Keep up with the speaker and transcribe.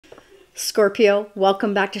Scorpio,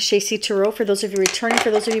 welcome back to Shacy Tarot. For those of you returning,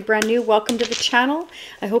 for those of you brand new, welcome to the channel.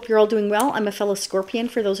 I hope you're all doing well. I'm a fellow Scorpion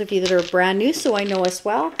for those of you that are brand new, so I know as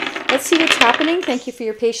well. Let's see what's happening. Thank you for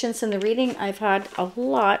your patience in the reading. I've had a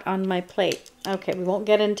lot on my plate. Okay, we won't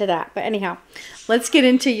get into that. But anyhow, let's get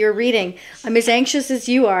into your reading. I'm as anxious as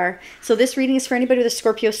you are. So this reading is for anybody with a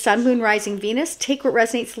Scorpio Sun, Moon, Rising, Venus. Take what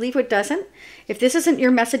resonates, leave what doesn't. If this isn't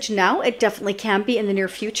your message now, it definitely can be in the near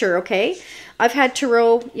future, okay? I've had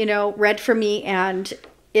tarot, read for me, and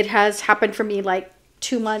it has happened for me like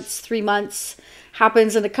 2 months, 3 months,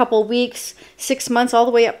 happens in a couple weeks, 6 months, all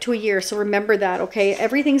the way up to a year. So remember that, okay?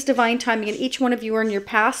 Everything's divine timing, and each one of you are in your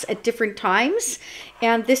paths at different times.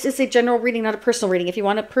 And this is a general reading, not a personal reading. If you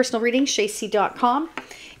want a personal reading, shacy.com.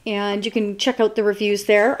 And you can check out the reviews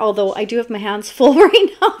there, although I do have my hands full right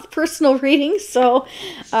now with personal readings. So,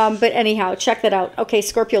 but anyhow, check that out. Okay,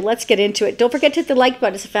 Scorpio, let's get into it. Don't forget to hit the like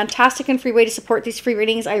button. It's a fantastic and free way to support these free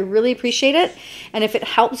readings. I really appreciate it. And if it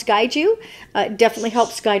helps guide you, it definitely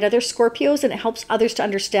helps guide other Scorpios, and it helps others to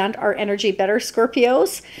understand our energy better,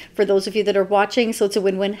 Scorpios, for those of you that are watching. So it's a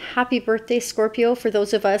win-win. Happy birthday, Scorpio, for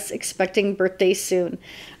those of us expecting birthdays soon.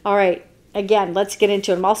 All right. Again, let's get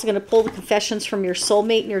into it. I'm also going to pull the confessions from your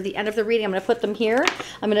soulmate near the end of the reading. I'm going to put them here.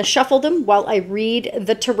 I'm going to shuffle them while I read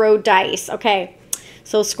the tarot dice. Okay,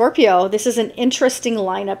 so Scorpio, this is an interesting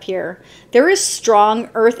lineup here. There is strong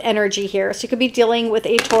earth energy here. So you could be dealing with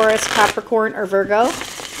a Taurus, Capricorn, or Virgo.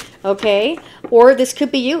 Okay, or this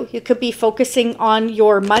could be you. You could be focusing on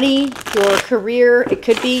your money, your career. It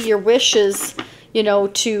could be your wishes,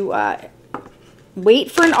 to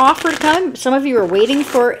wait for an offer to come. Some of you are waiting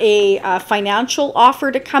for a financial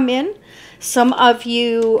offer to come in. Some of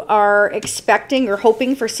you are expecting or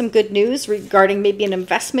hoping for some good news regarding maybe an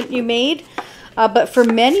investment you made. But for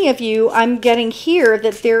many of you, I'm getting here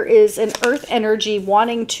that there is an earth energy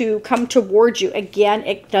wanting to come towards you. Again,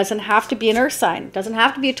 it doesn't have to be an earth sign. It doesn't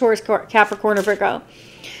have to be a Taurus, Capricorn, or Virgo.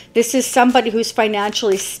 This is somebody who's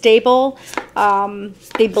financially stable.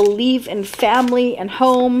 They believe in family and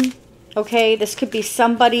home. Okay, this could be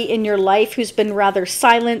somebody in your life who's been rather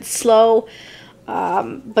silent, slow,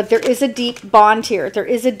 but there is a deep bond here. There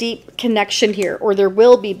is a deep connection here, or there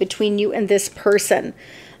will be between you and this person.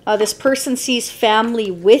 This person sees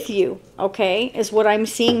family with you, okay, is what I'm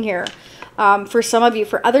seeing here. For some of you,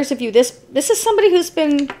 for others of you, this is somebody who's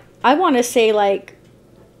been, I want to say like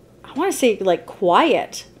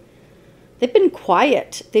quiet. They've been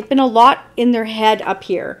quiet. They've been a lot in their head up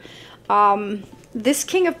here. This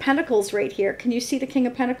King of Pentacles right here, can you see the King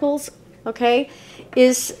of Pentacles? Okay,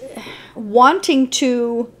 is wanting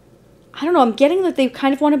to, I don't know, I'm getting that they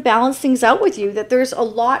kind of want to balance things out with you, that there's a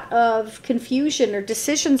lot of confusion or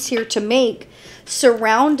decisions here to make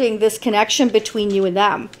surrounding this connection between you and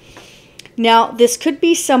them. Now, this could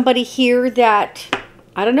be somebody here that,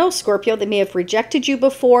 I don't know, Scorpio, they may have rejected you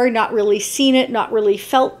before, not really seen it, not really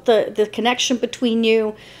felt the connection between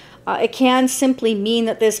you. It can simply mean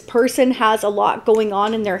that this person has a lot going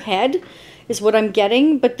on in their head, is what I'm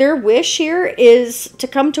getting. But their wish here is to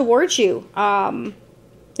come towards you.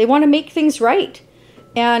 They want to make things right.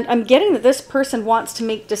 And I'm getting that this person wants to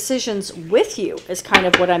make decisions with you, is kind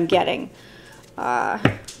of what I'm getting. For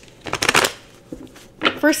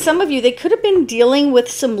some of you, they could have been dealing with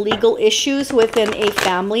some legal issues within a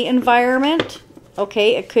family environment.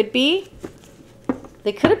 Okay, it could be.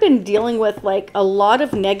 They could have been dealing with like a lot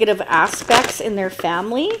of negative aspects in their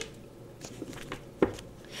family.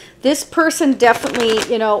 This person definitely,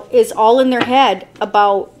 is all in their head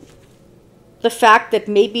about the fact that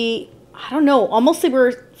maybe, I don't know, almost they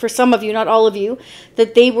were, for some of you, not all of you,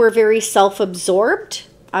 that they were very self-absorbed.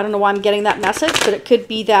 I don't know why I'm getting that message, but it could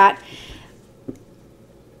be that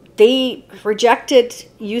they rejected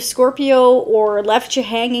you, Scorpio, or left you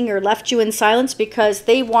hanging or left you in silence because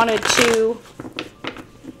they wanted to...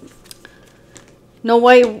 No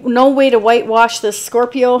way to whitewash this,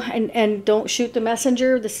 Scorpio, and don't shoot the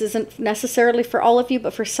messenger. This isn't necessarily for all of you,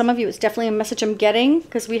 but for some of you, it's definitely a message I'm getting,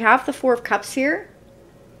 because we have the Four of Cups here,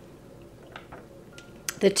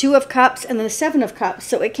 the Two of Cups, and the Seven of Cups.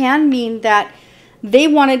 So it can mean that they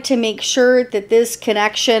wanted to make sure that this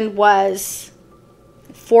connection was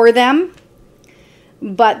for them,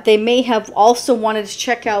 but they may have also wanted to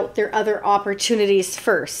check out their other opportunities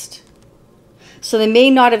first. So they may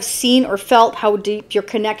not have seen or felt how deep your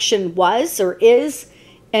connection was or is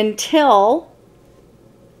until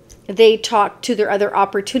they talked to their other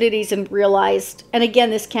opportunities and realized, and again,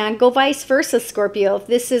 this can go vice versa, Scorpio. If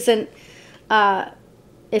this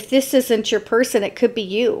isn't your person, it could be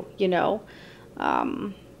you,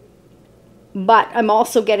 But I'm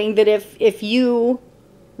also getting that if you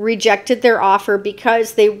rejected their offer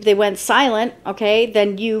because they went silent, okay,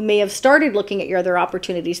 then you may have started looking at your other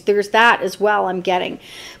opportunities. There's that as well, I'm getting.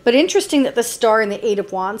 But interesting that the Star and the Eight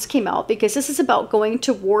of Wands came out, because this is about going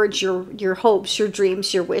towards your hopes, your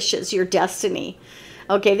dreams, your wishes, your destiny.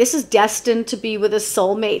 Okay, this is destined to be with a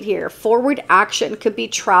soulmate here. Forward action, could be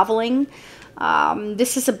traveling.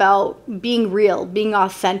 This is about being real, being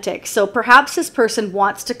authentic. So perhaps this person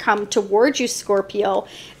wants to come towards you, Scorpio,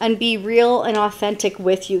 and be real and authentic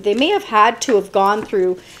with you. They may have had to have gone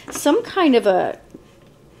through some kind of a,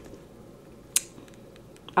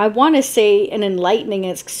 I want to say, an enlightening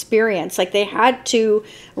experience. Like they had to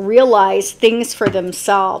realize things for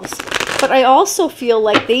themselves. But I also feel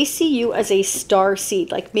like they see you as a star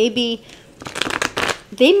seed. Like maybe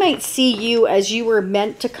they might see you as you were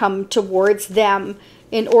meant to come towards them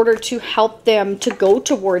in order to help them to go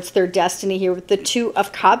towards their destiny here, with the Two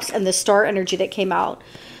of Cups and the star energy that came out.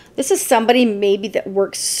 This is somebody maybe that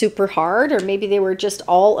works super hard, or maybe they were just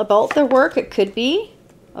all about their work. It could be.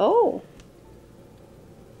 Oh,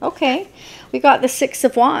 okay. We got the Six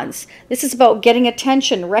of Wands. This is about getting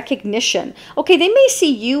attention, recognition. Okay, they may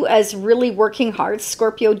see you as really working hard,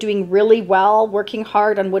 Scorpio, doing really well, working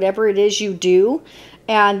hard on whatever it is you do,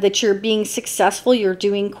 and that you're being successful, you're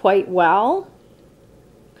doing quite well.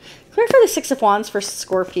 Clear for the Six of Wands for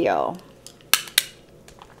Scorpio.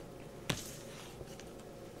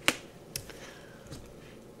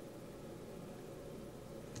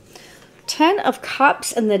 Ten of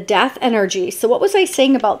Cups and the Death energy. So what was I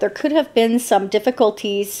saying about there could have been some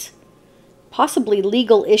difficulties, possibly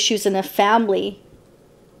legal issues in a family.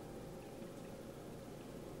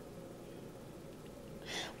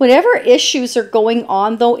 Whatever issues are going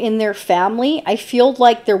on, though, in their family, I feel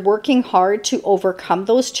like they're working hard to overcome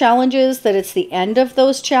those challenges, that it's the end of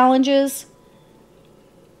those challenges.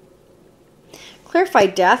 Clarify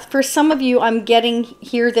Death. For some of you, I'm getting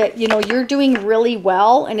here that, you know, you're doing really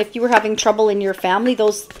well, and if you were having trouble in your family,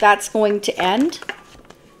 that's going to end.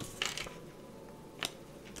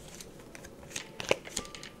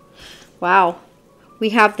 Wow. We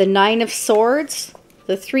have the Nine of Swords,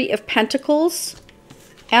 the Three of Pentacles,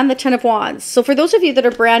 and the Ten of Wands. So for those of you that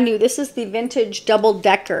are brand new, this is the vintage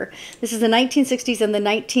double-decker. This is the 1960s and the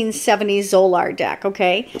 1970s Zolar deck,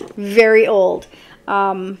 okay? Very old.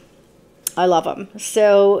 I love them.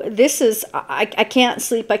 So this is, I can't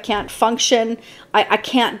sleep, I can't function, I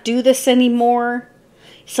can't do this anymore.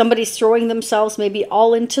 Somebody's throwing themselves maybe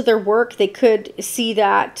all into their work. They could see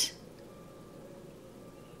that.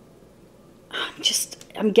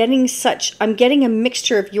 I'm getting a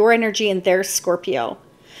mixture of your energy and their, Scorpio.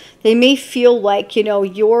 They may feel like, you know,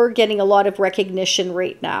 you're getting a lot of recognition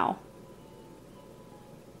right now.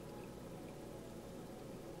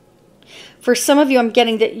 For some of you, I'm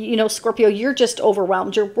getting that, you know, Scorpio, you're just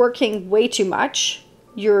overwhelmed. You're working way too much.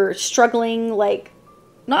 You're struggling, like,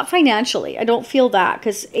 not financially. I don't feel that,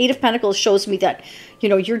 because Eight of Pentacles shows me that, you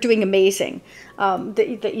know, you're doing amazing.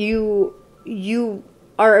 That you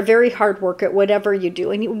are a very hard worker at whatever you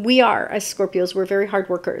do. And we are, as Scorpios, we're very hard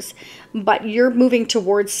workers. But you're moving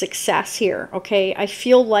towards success here, okay? I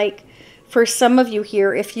feel like for some of you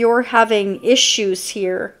here, if you're having issues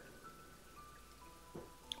here,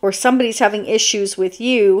 or somebody's having issues with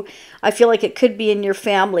you, I feel like it could be in your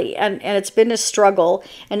family, and it's been a struggle,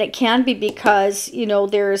 and it can be because, you know,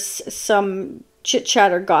 there's some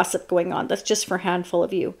chit-chat or gossip going on. That's just for a handful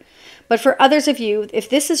of you. But for others of you, if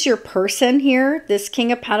this is your person here, this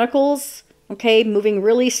King of Pentacles, okay, moving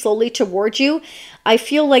really slowly towards you, I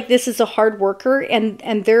feel like this is a hard worker,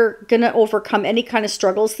 and they're going to overcome any kind of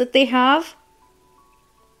struggles that they have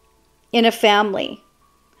in a family.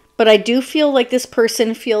 But I do feel like this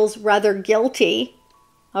person feels rather guilty,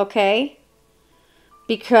 okay?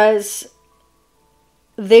 Because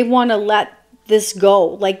they want to let this go.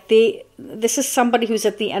 Like this is somebody who's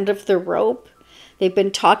at the end of the rope. They've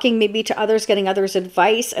been talking maybe to others, getting others'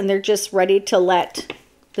 advice, and they're just ready to let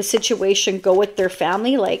the situation go with their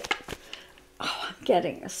family. Like, oh, I'm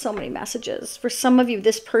getting so many messages. For some of you,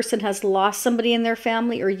 this person has lost somebody in their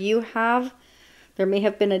family, or you have. There may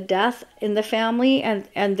have been a death in the family, and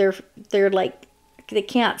they're like, they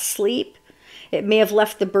can't sleep. It may have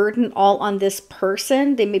left the burden all on this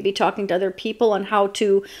person. They may be talking to other people on how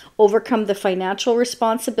to overcome the financial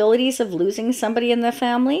responsibilities of losing somebody in the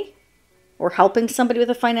family, or helping somebody with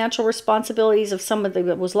the financial responsibilities of somebody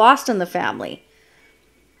that was lost in the family.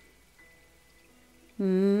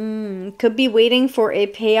 Could be waiting for a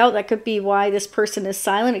payout. That could be why this person is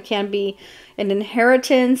silent. It can be an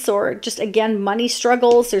inheritance, or just, again, money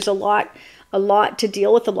struggles. There's a lot a lot to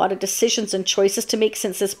deal with, a lot of decisions and choices to make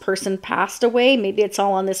since this person passed away. Maybe it's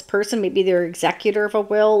all on this person. Maybe they're executor of a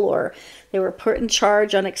will, or they were put in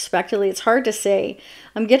charge unexpectedly. It's hard to say.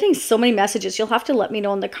 I'm getting so many messages. You'll have to let me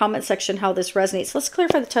know in the comment section how this resonates. Let's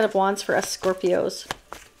clarify the Ten of Wands for us Scorpios.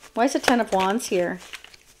 Why is the Ten of Wands here?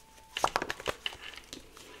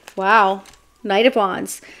 Wow. Knight of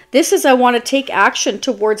Wands. This is, I want to take action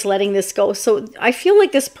towards letting this go. So I feel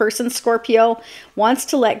like this person, Scorpio, wants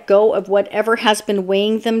to let go of whatever has been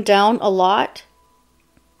weighing them down a lot.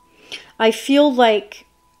 I feel like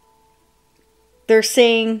they're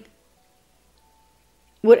saying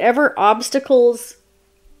whatever obstacles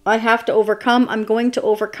I have to overcome, I'm going to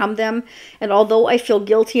overcome them. And although I feel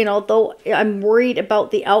guilty and although I'm worried about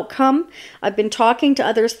the outcome, I've been talking to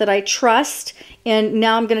others that I trust, and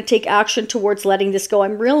now I'm going to take action towards letting this go.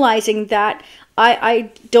 I'm realizing that I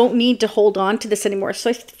don't need to hold on to this anymore. So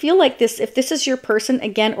I feel like this, if this is your person,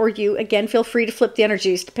 again, or you, again, feel free to flip the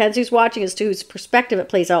energies. Depends who's watching as to whose perspective it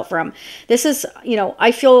plays out from. This is, you know,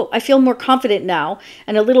 I feel more confident now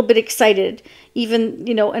and a little bit excited, even,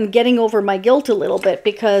 you know, and getting over my guilt a little bit,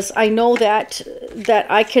 because I know that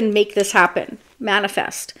I can make this happen,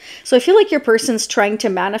 manifest. So I feel like your person's trying to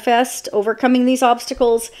manifest overcoming these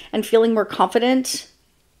obstacles and feeling more confident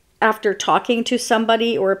after talking to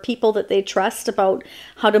somebody or people that they trust about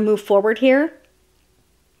how to move forward here.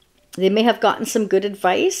 They may have gotten some good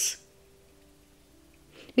advice.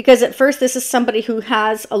 Because at first, this is somebody who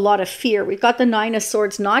has a lot of fear. We've got the Nine of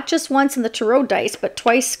Swords, not just once in the tarot dice, but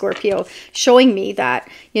twice, Scorpio, showing me that,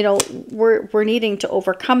 you know, we're needing to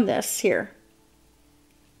overcome this here.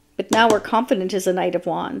 But now we're confident as a Knight of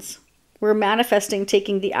Wands. We're manifesting,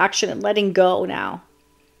 taking the action and letting go now.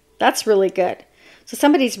 That's really good. So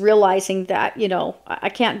somebody's realizing that, you know, I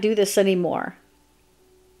can't do this anymore.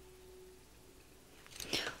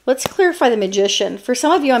 Let's clarify the Magician. For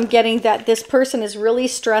some of you, I'm getting that this person is really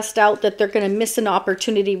stressed out that they're going to miss an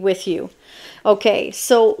opportunity with you. Okay,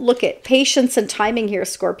 so look at patience and timing here,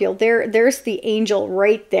 Scorpio. There's the angel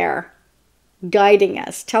right there guiding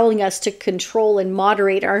us, telling us to control and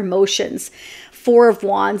moderate our emotions. Four of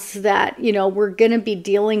Wands, that, you know, we're going to be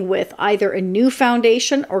dealing with either a new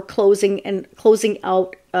foundation or closing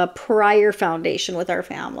out a prior foundation with our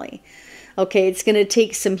family. Okay, it's going to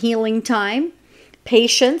take some healing time.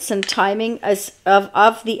 Patience and timing is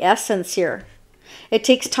of the essence here. It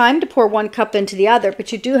takes time to pour one cup into the other,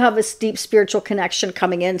 but you do have a deep spiritual connection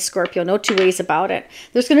coming in, Scorpio. No two ways about it.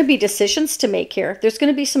 There's going to be decisions to make here. There's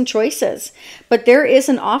going to be some choices, but there is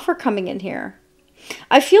an offer coming in here.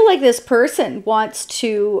 I feel like this person wants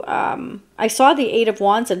to, I saw the Eight of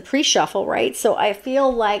Wands in pre-shuffle, right? So I feel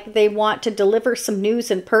like they want to deliver some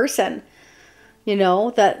news in person, you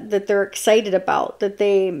know, that they're excited about, that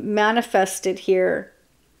they manifested here,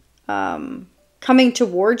 coming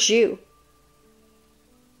towards you.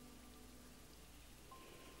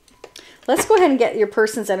 Let's go ahead and get your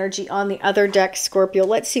person's energy on the other deck, Scorpio.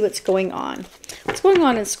 Let's see what's going on. What's going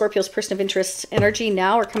on in Scorpio's person of interest energy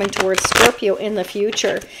now or coming towards Scorpio in the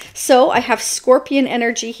future? So I have Scorpion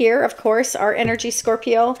energy here, of course, our energy,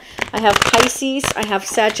 Scorpio. I have Pisces. I have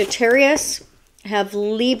Sagittarius. I have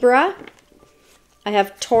Libra. I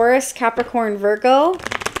have Taurus, Capricorn, Virgo.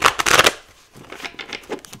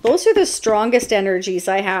 Those are the strongest energies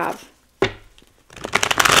I have.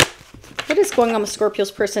 What is going on with Scorpio's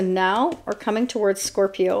person now or coming towards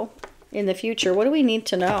Scorpio in the future? What do we need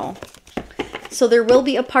to know? So there will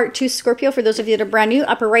be a part 2, Scorpio, for those of you that are brand new.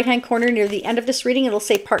 Upper right-hand corner near the end of this reading, it'll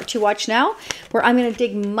say part 2, watch now, where I'm going to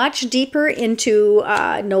dig much deeper into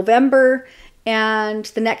November and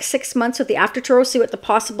the next 6 months with the after tarot, see what the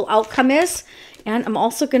possible outcome is. And I'm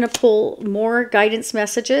also going to pull more guidance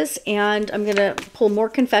messages, and I'm going to pull more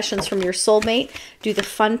confessions from your soulmate, do the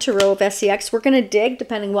fun tarot of SEX. We're going to dig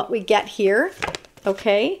depending what we get here.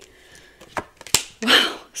 Okay.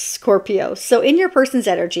 Wow, Scorpio. So in your person's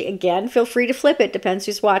energy, again, feel free to flip it. Depends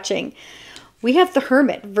who's watching. We have the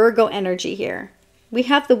Hermit, Virgo energy here. We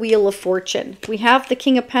have the Wheel of Fortune. We have the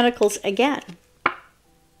King of Pentacles again.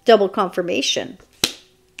 Double confirmation.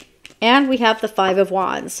 And we have the Five of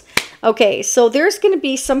Wands. Okay, so there's going to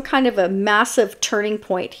be some kind of a massive turning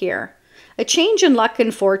point here. A change in luck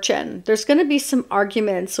and fortune. There's going to be some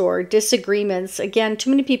arguments or disagreements. Again, too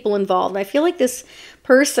many people involved. I feel like this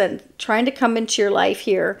person trying to come into your life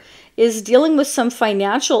here is dealing with some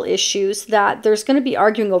financial issues that there's going to be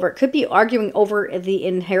arguing over. It could be arguing over the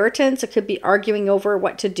inheritance. It could be arguing over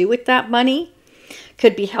what to do with that money.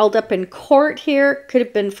 Could be held up in court here. Could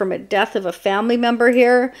have been from a death of a family member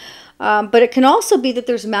here. But it can also be that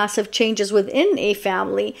there's massive changes within a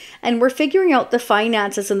family, and we're figuring out the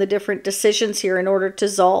finances and the different decisions here in order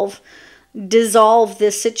to dissolve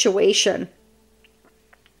this situation.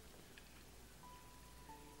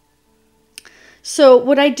 So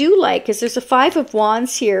what I do like is there's a 5 of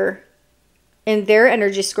Wands here in their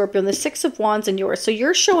energy, Scorpio, and the 6 of Wands in yours. So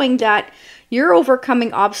you're showing that you're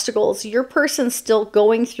overcoming obstacles. Your person's still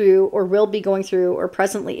going through, or will be going through, or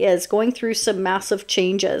presently is going through some massive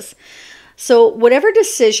changes. So whatever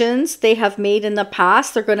decisions they have made in the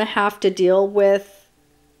past, they're going to have to deal with,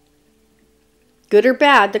 good or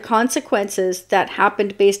bad, the consequences that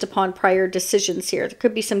happened based upon prior decisions here. There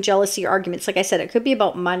could be some jealousy arguments. Like I said, it could be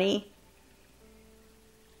about money.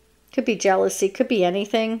 Could be jealousy. Could be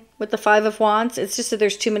anything with the 5 of Wands. It's just that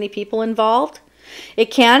there's too many people involved.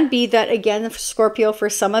 It can be that, again, Scorpio, for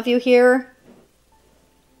some of you here,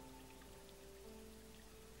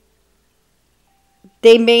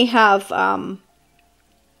 they may have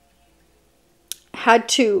had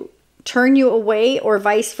to turn you away or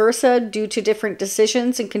vice versa due to different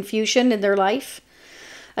decisions and confusion in their life.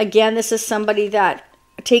 Again, this is somebody that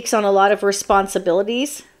takes on a lot of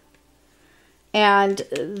responsibilities, and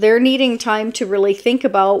they're needing time to really think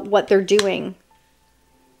about what they're doing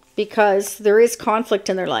because there is conflict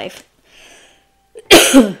in their life.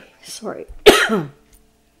 Sorry.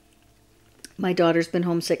 My daughter's been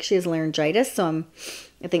homesick. She has laryngitis, so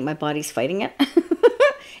I think my body's fighting it.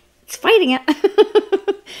 It's fighting it.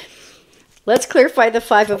 Let's clarify the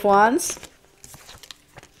 5 of Wands.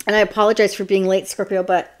 And I apologize for being late, Scorpio,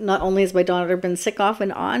 but not only has my daughter been sick off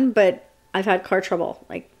and on, but I've had car trouble.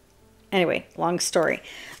 Anyway, long story.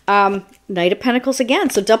 Knight of Pentacles again.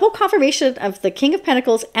 So double confirmation of the King of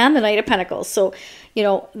Pentacles and the Knight of Pentacles. So, you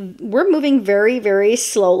know, we're moving very, very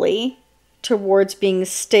slowly towards being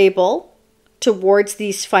stable, towards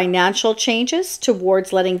these financial changes,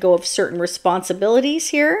 towards letting go of certain responsibilities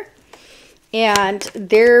here. And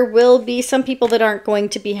there will be some people that aren't going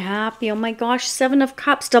to be happy. Oh my gosh, 7 of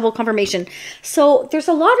Cups, double confirmation. So there's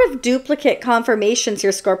a lot of duplicate confirmations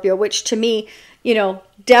here, Scorpio, which to me, you know,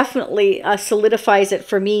 definitely solidifies it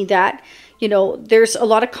for me that, you know, there's a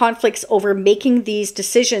lot of conflicts over making these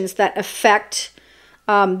decisions that affect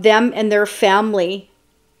them and their family.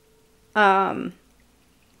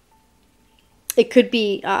 It could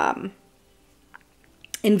be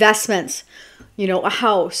investments, you know, a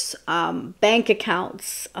house, bank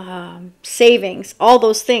accounts, savings, all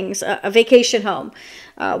those things, a vacation home,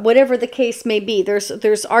 whatever the case may be.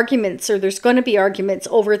 There's arguments, or there's going to be arguments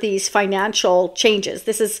over these financial changes.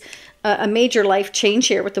 This is a major life change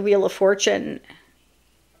here with the Wheel of Fortune.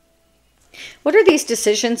 What are these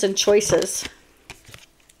decisions and choices?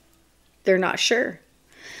 They're not sure.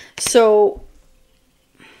 So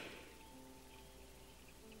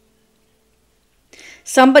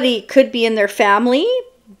somebody could be in their family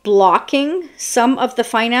blocking some of the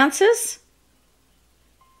finances.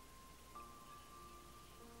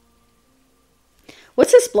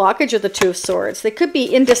 What's this blockage of the 2 of Swords? They could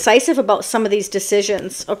be indecisive about some of these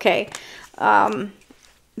decisions. Okay.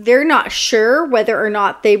 They're not sure whether or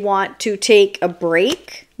not they want to take a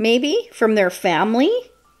break, maybe, from their family,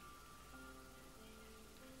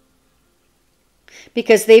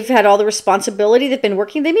 because they've had all the responsibility. They've been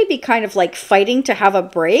working. They may be kind of like fighting to have a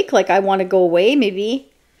break. Like, I want to go away, maybe,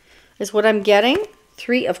 is what I'm getting.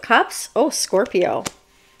 3 of Cups. Oh, Scorpio.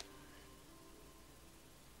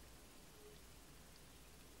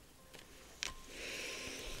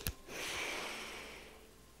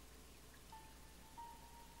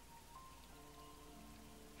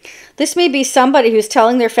 This may be somebody who's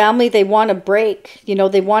telling their family they want a break. You know,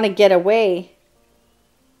 they want to get away.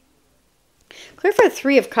 Clear for the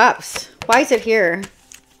 3 of Cups. Why is it here?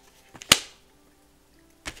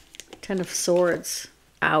 10 of Swords.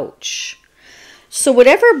 Ouch. So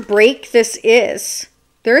whatever break this is,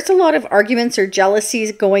 there's a lot of arguments or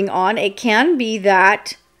jealousies going on. It can be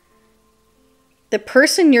that the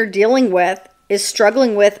person you're dealing with is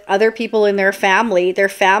struggling with other people in their family. Their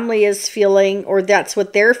family is feeling, or that's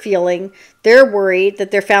what they're feeling. They're worried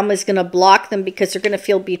that their family is going to block them because they're going to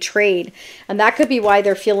feel betrayed. And that could be why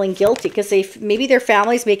they're feeling guilty, because maybe their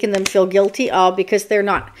family's making them feel guilty because they're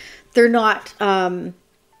not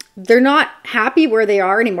happy where they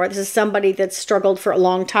are anymore. This is somebody that's struggled for a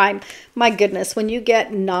long time. My goodness, when you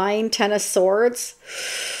get 9, 10 of Swords,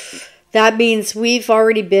 that means we've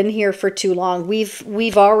already been here for too long.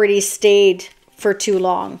 We've already stayed for too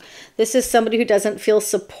long. This is somebody who doesn't feel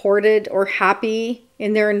supported or happy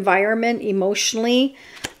in their environment emotionally.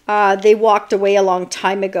 They walked away a long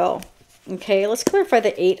time ago. Okay, let's clarify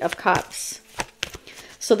the 8 of Cups.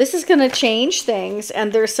 So this is going to change things,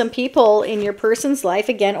 and there's some people in your person's life,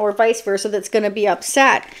 again, or vice versa, that's going to be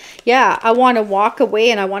upset. Yeah, I want to walk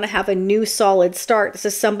away and I want to have a new solid start. This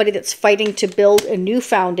is somebody that's fighting to build a new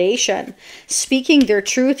foundation, speaking their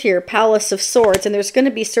truth here, Palace of Swords, and there's going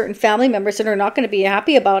to be certain family members that are not going to be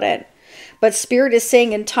happy about it. But Spirit is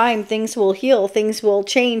saying in time, things will heal. Things will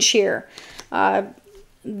change here.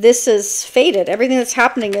 This is fated. Everything that's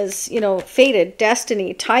happening is, you know, fated.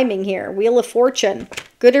 Destiny, timing here. Wheel of Fortune,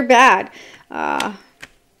 good or bad.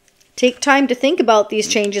 Take time to think about these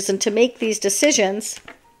changes and to make these decisions.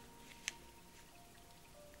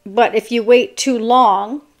 But if you wait too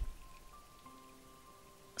long,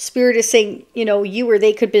 Spirit is saying, you know, you or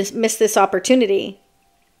they could miss this opportunity.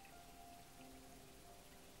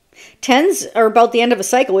 Tens are about the end of a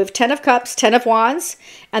cycle. We have 10 of Cups, 10 of Wands,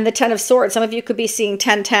 and the 10 of Swords. Some of you could be seeing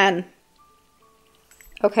 10-10.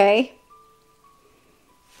 Okay.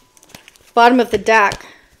 Bottom of the deck,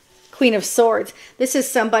 Queen of Swords. This is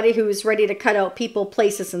somebody who's ready to cut out people,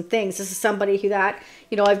 places, and things. This is somebody who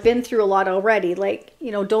you know, I've been through a lot already. Like,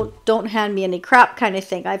 you know, don't hand me any crap kind of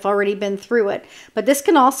thing. I've already been through it. But this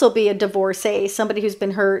can also be a divorcee, somebody who's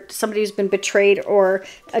been hurt, somebody who's been betrayed, or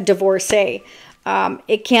a divorcee.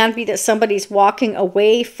 It can be that somebody's walking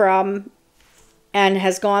away from and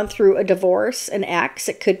has gone through a divorce, an ex,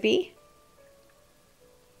 it could be.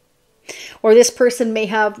 Or this person may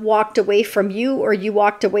have walked away from you, or you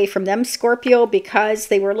walked away from them, Scorpio, because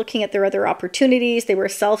they were looking at their other opportunities. They were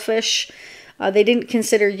selfish. They didn't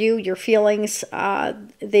consider you, your feelings.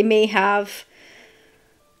 They may have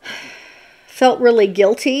felt really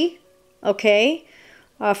guilty, okay,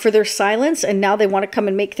 for their silence, and now they want to come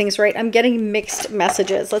and make things right. I'm getting mixed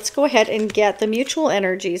messages. Let's go ahead and get the mutual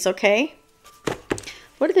energies, okay?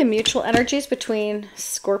 What are the mutual energies between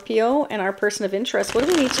Scorpio and our person of interest? What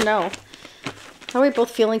do we need to know? How are we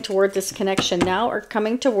both feeling toward this connection now or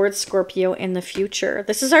coming towards Scorpio in the future?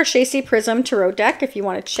 This is our Shacey Prism Tarot deck if you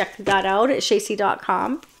want to check that out at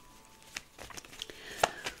shacey.com.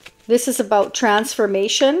 This is about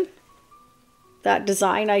transformation. That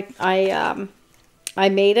design, I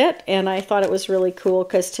made it, and I thought it was really cool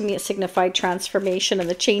because to me it signified transformation and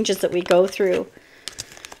the changes that we go through.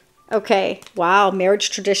 Okay, wow,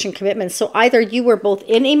 marriage, tradition, commitment. So either you were both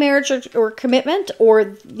in a marriage or commitment,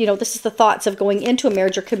 or, you know, this is the thoughts of going into a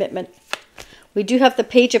marriage or commitment. We do have the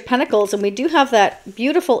Page of Pentacles, and we do have that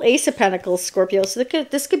beautiful Ace of Pentacles, Scorpio. So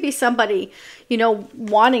this could be somebody, you know,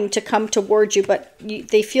 wanting to come towards you, but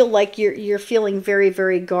they feel like you're feeling very,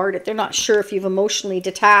 very guarded. They're not sure if you've emotionally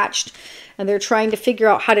detached, and they're trying to figure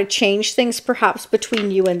out how to change things perhaps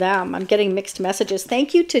between you and them. I'm getting mixed messages.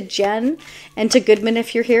 Thank you to Jen and to Goodman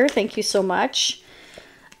if you're here. Thank you so much.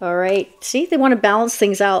 All right. See, they want to balance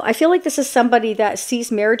things out. I feel like this is somebody that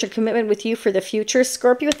sees marriage and commitment with you for the future,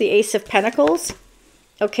 Scorpio, with the Ace of Pentacles.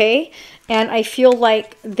 Okay. And I feel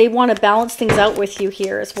like they want to balance things out with you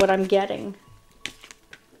here is what I'm getting.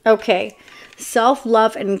 Okay.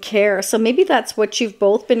 Self-love and care. So maybe that's what you've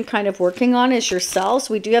both been kind of working on is yourselves.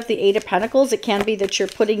 We do have the Eight of Pentacles. It can be that you're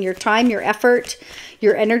putting your time, your effort,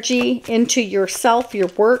 your energy into yourself, your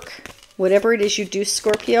work, whatever it is you do,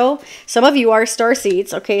 Scorpio. Some of you are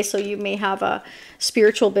starseeds, okay? So you may have a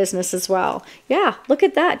spiritual business as well. Yeah, look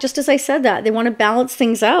at that. Just as I said that, they want to balance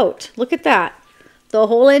things out. Look at that. The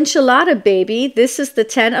whole enchilada, baby. This is the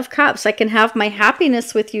 10 of Cups. I can have my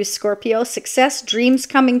happiness with you, Scorpio. Success, dreams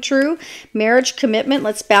coming true, marriage, commitment.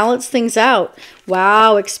 Let's balance things out.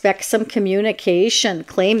 Wow, expect some communication.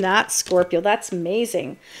 Claim that, Scorpio. That's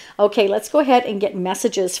amazing. Okay, let's go ahead and get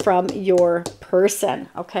messages from your person,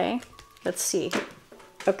 okay? Let's see.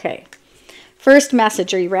 Okay. First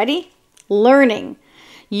message. Are you ready? Learning.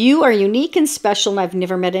 You are unique and special, and I've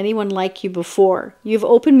never met anyone like you before. You've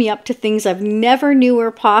opened me up to things I've never knew were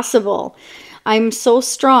possible. I'm so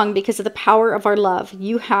strong because of the power of our love.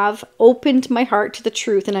 You have opened my heart to the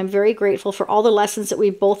truth, and I'm very grateful for all the lessons that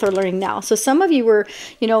we both are learning now. So some of you were,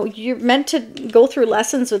 you know, you're meant to go through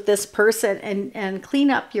lessons with this person and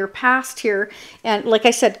clean up your past here. And like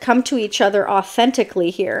I said, come to each other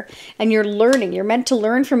authentically here. And you're learning. You're meant to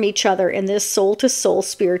learn from each other in this soul-to-soul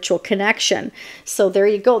spiritual connection. So there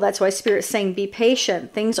you go. That's why Spirit's saying be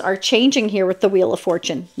patient. Things are changing here with the Wheel of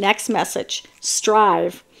Fortune. Next message.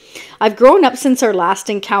 Strive. I've grown up since our last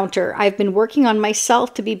encounter. I've been working on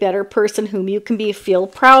myself to be a better person whom you can feel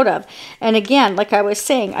proud of. And again, like I was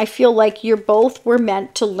saying, I feel like you both were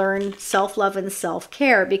meant to learn self-love and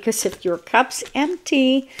self-care, because if your cup's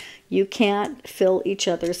empty, you can't fill each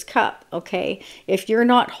other's cup, okay? If you're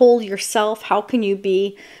not whole yourself, how can you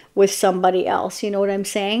be with somebody else? You know what I'm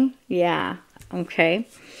saying? Yeah, okay.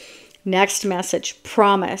 Next message,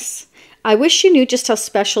 promise. I wish you knew just how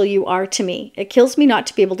special you are to me. It kills me not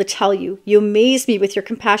to be able to tell you. You amaze me with your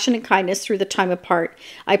compassion and kindness through the time apart.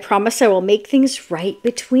 I promise I will make things right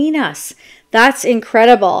between us. That's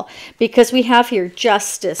incredible, because we have here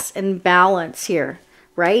justice and balance here.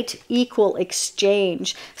 right? Equal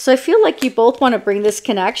exchange. So I feel like you both want to bring this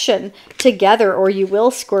connection together, or you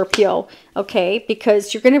will, Scorpio, okay?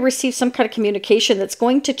 Because you're going to receive some kind of communication that's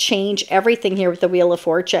going to change everything here with the Wheel of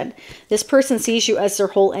Fortune. This person sees you as their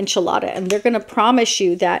whole enchilada, and they're going to promise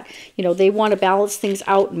you that, you know, they want to balance things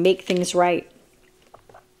out and make things right.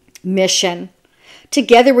 Mission.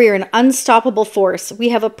 Together, we are an unstoppable force. We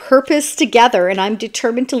have a purpose together, and I'm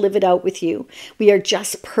determined to live it out with you. We are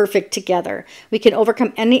just perfect together. We can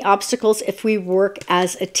overcome any obstacles if we work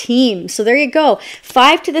as a team. So there you go.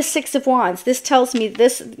 5 to the 6 of Wands. This tells me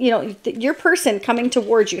this, you know, your person coming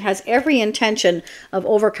towards you has every intention of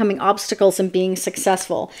overcoming obstacles and being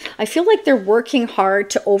successful. I feel like they're working hard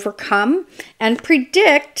to overcome and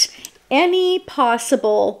predict any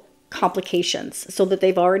possible complications, so that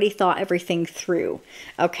they've already thought everything through.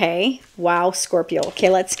 Okay, wow, Scorpio. Okay,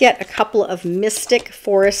 let's get a couple of Mystic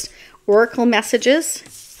Forest Oracle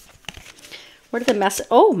messages. What are the messages?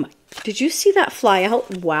 Oh my, did you see that fly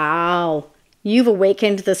out? Wow, you've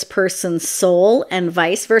awakened this person's soul and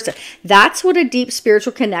vice versa. That's what a deep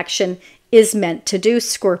spiritual connection is meant to do,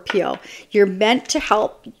 Scorpio. You're meant to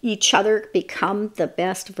help each other become the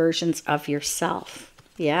best versions of yourself.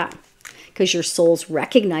 Yeah, because your souls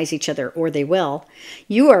recognize each other, or they will.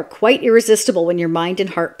 You are quite irresistible when your mind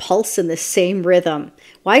and heart pulse in the same rhythm.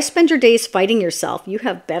 Why spend your days fighting yourself? You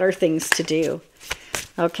have better things to do.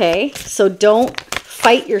 Okay, so don't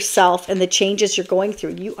fight yourself and the changes you're going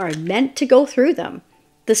through. You are meant to go through them.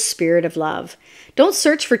 The spirit of love. Don't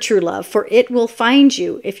search for true love, for it will find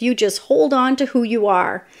you if you just hold on to who you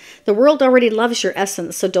are. The world already loves your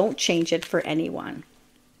essence, so don't change it for anyone.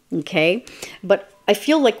 Okay, but I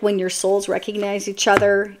feel like when your souls recognize each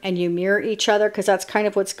other and you mirror each other, because that's kind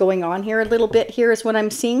of what's going on here a little bit here is what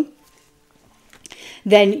I'm seeing,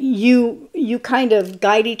 then you kind of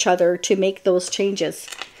guide each other to make those changes,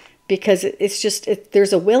 because it's just,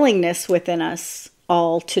 there's a willingness within us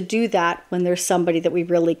all to do that when there's somebody that we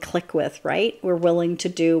really click with, right? We're willing to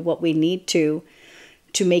do what we need to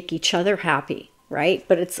make each other happy, right?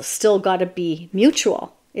 But it's still got to be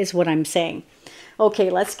mutual is what I'm saying.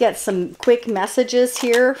 Okay, let's get some quick messages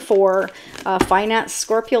here for finance,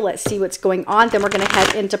 Scorpio. Let's see what's going on. Then we're going to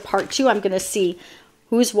head into part 2. I'm going to see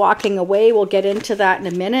who's walking away. We'll get into that in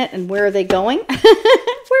a minute. And where are they going?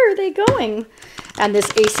 Where are they going? And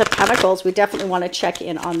this Ace of Pentacles, we definitely want to check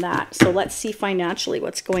in on that. So let's see financially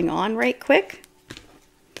what's going on right quick.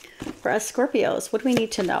 For us Scorpios, what do we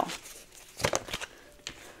need to know?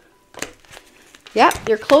 Yeah,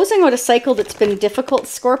 you're closing out a cycle that's been difficult,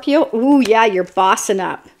 Scorpio. Ooh, yeah, you're bossing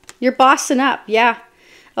up. You're bossing up, yeah.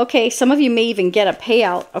 Okay, some of you may even get a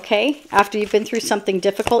payout, okay? After you've been through something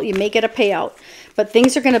difficult, you may get a payout. But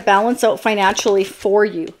things are going to balance out financially for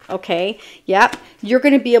you, okay? Yep, you're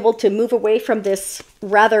going to be able to move away from this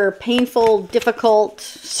rather painful, difficult,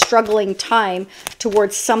 struggling time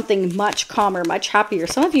towards something much calmer, much happier.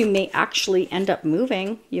 Some of you may actually end up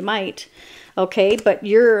moving. You might, okay? But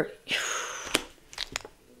you're...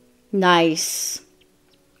 Nice.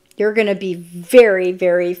 You're going to be very,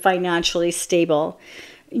 very financially stable.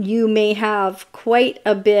 You may have quite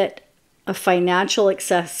a bit of financial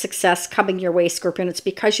success coming your way, Scorpio. And it's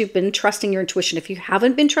because you've been trusting your intuition. If you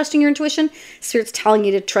haven't been trusting your intuition, Spirit's telling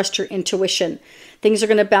you to trust your intuition. Things are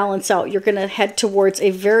going to balance out. You're going to head towards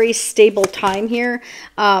a very stable time here.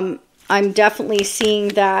 I'm definitely seeing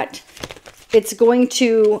that it's going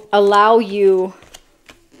to allow you,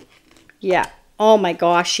 yeah. Oh my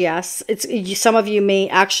gosh, yes. Some of you may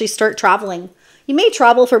actually start traveling. You may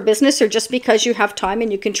travel for business or just because you have time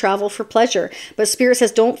and you can travel for pleasure. But Spirit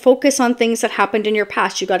says don't focus on things that happened in your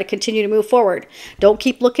past. You got to continue to move forward. Don't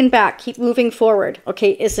keep looking back. Keep moving forward,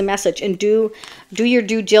 okay, is the message. And do your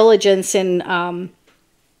due diligence in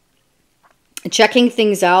checking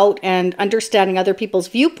things out and understanding other people's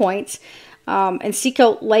viewpoints, and seek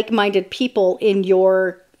out like-minded people in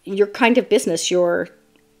your kind of business,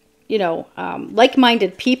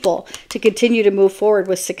 like-minded people to continue to move forward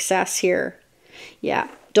with success here. Yeah.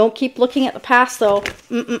 Don't keep looking at the past though.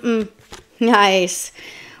 Nice.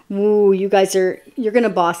 Ooh, you guys you're going to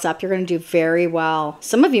boss up. You're going to do very well.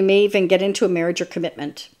 Some of you may even get into a marriage or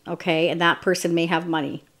commitment. Okay. And that person may have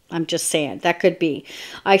money. I'm just saying that could be.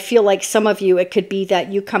 I feel like some of you, it could be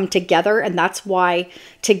that you come together and that's why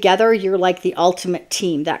together you're like the ultimate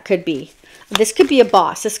team. That could be. This could be a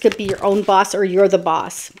boss. This could be your own boss or you're the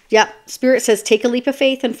boss. Yep. Spirit says take a leap of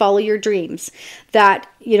faith and follow your dreams. That,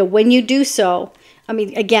 when you do so, I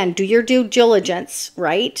mean, again, do your due diligence,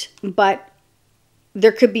 right? But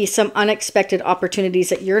there could be some unexpected opportunities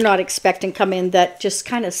that you're not expecting come in that just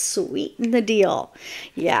kind of sweeten the deal.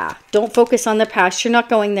 Yeah. Don't focus on the past. You're not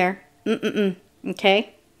going there.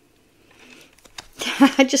 Okay?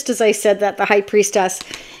 Just as I said that, the High Priestess.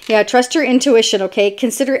 Yeah, trust your intuition, okay?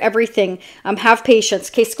 Consider everything. Have patience.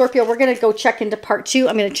 Okay, Scorpio, we're going to go check into part 2.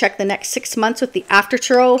 I'm going to check the next 6 months with the after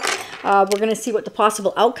tarot. We're going to see what the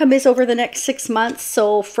possible outcome is over the next 6 months.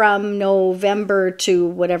 So from November to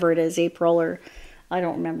whatever it is, April, or I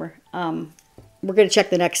don't remember. We're going to check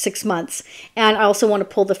the next 6 months. And I also want to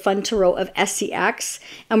pull the Fun Tarot of SCX.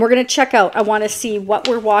 And we're going to check out, I want to see what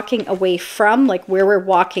we're walking away from, like where we're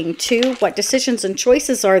walking to, what decisions and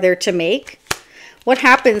choices are there to make, what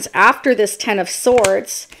happens after this Ten of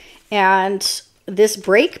Swords and this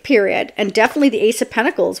break period, and definitely the Ace of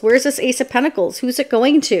Pentacles. Where's this Ace of Pentacles? Who's it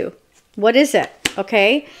going to? What is it?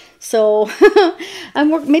 Okay, so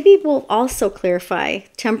and maybe we'll also clarify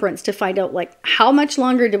Temperance to find out like how much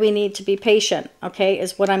longer do we need to be patient, okay,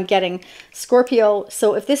 is what I'm getting. Scorpio,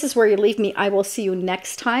 so if this is where you leave me, I will see you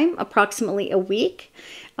next time, approximately a week.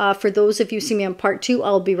 For those of you who see me on part 2,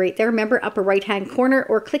 I'll be right there. Remember, upper right-hand corner,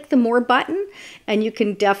 or click the More button, and you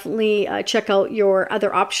can definitely check out your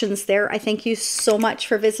other options there. I thank you so much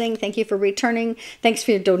for visiting. Thank you for returning. Thanks for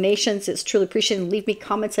your donations. It's truly appreciated. Leave me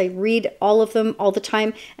comments. I read all of them all the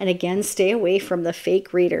time. And again, stay away from the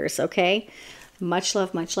fake readers, okay? Much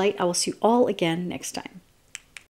love, much light. I will see you all again next time.